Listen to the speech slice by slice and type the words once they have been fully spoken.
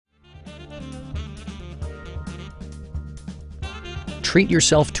treat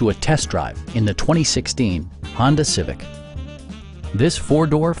yourself to a test drive in the 2016 Honda Civic. This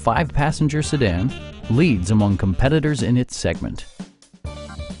four-door, five-passenger sedan leads among competitors in its segment.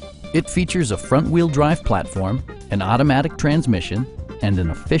 It features a front-wheel drive platform, an automatic transmission, and an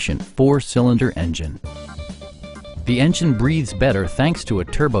efficient four-cylinder engine. The engine breathes better thanks to a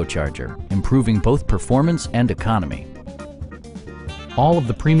turbocharger, improving both performance and economy. All of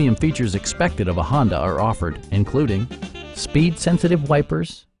the premium features expected of a Honda are offered, including speed-sensitive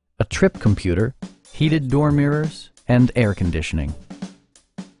wipers, a trip computer, heated door mirrors, and air conditioning.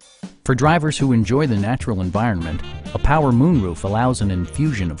 For drivers who enjoy the natural environment, a power moonroof allows an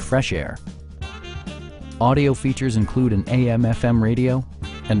infusion of fresh air. Audio features include an AM/FM radio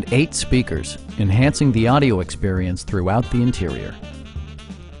and 8 speakers, enhancing the audio experience throughout the interior.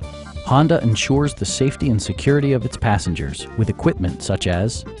 Honda ensures the safety and security of its passengers with equipment such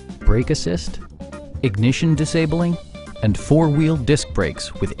as brake assist, ignition disabling, and four-wheel disc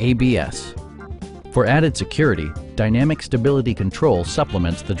brakes with ABS. For added security, dynamic stability control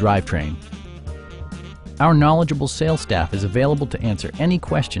supplements the drivetrain. Our knowledgeable sales staff is available to answer any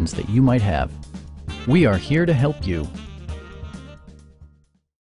questions that you might have. We are here to help you.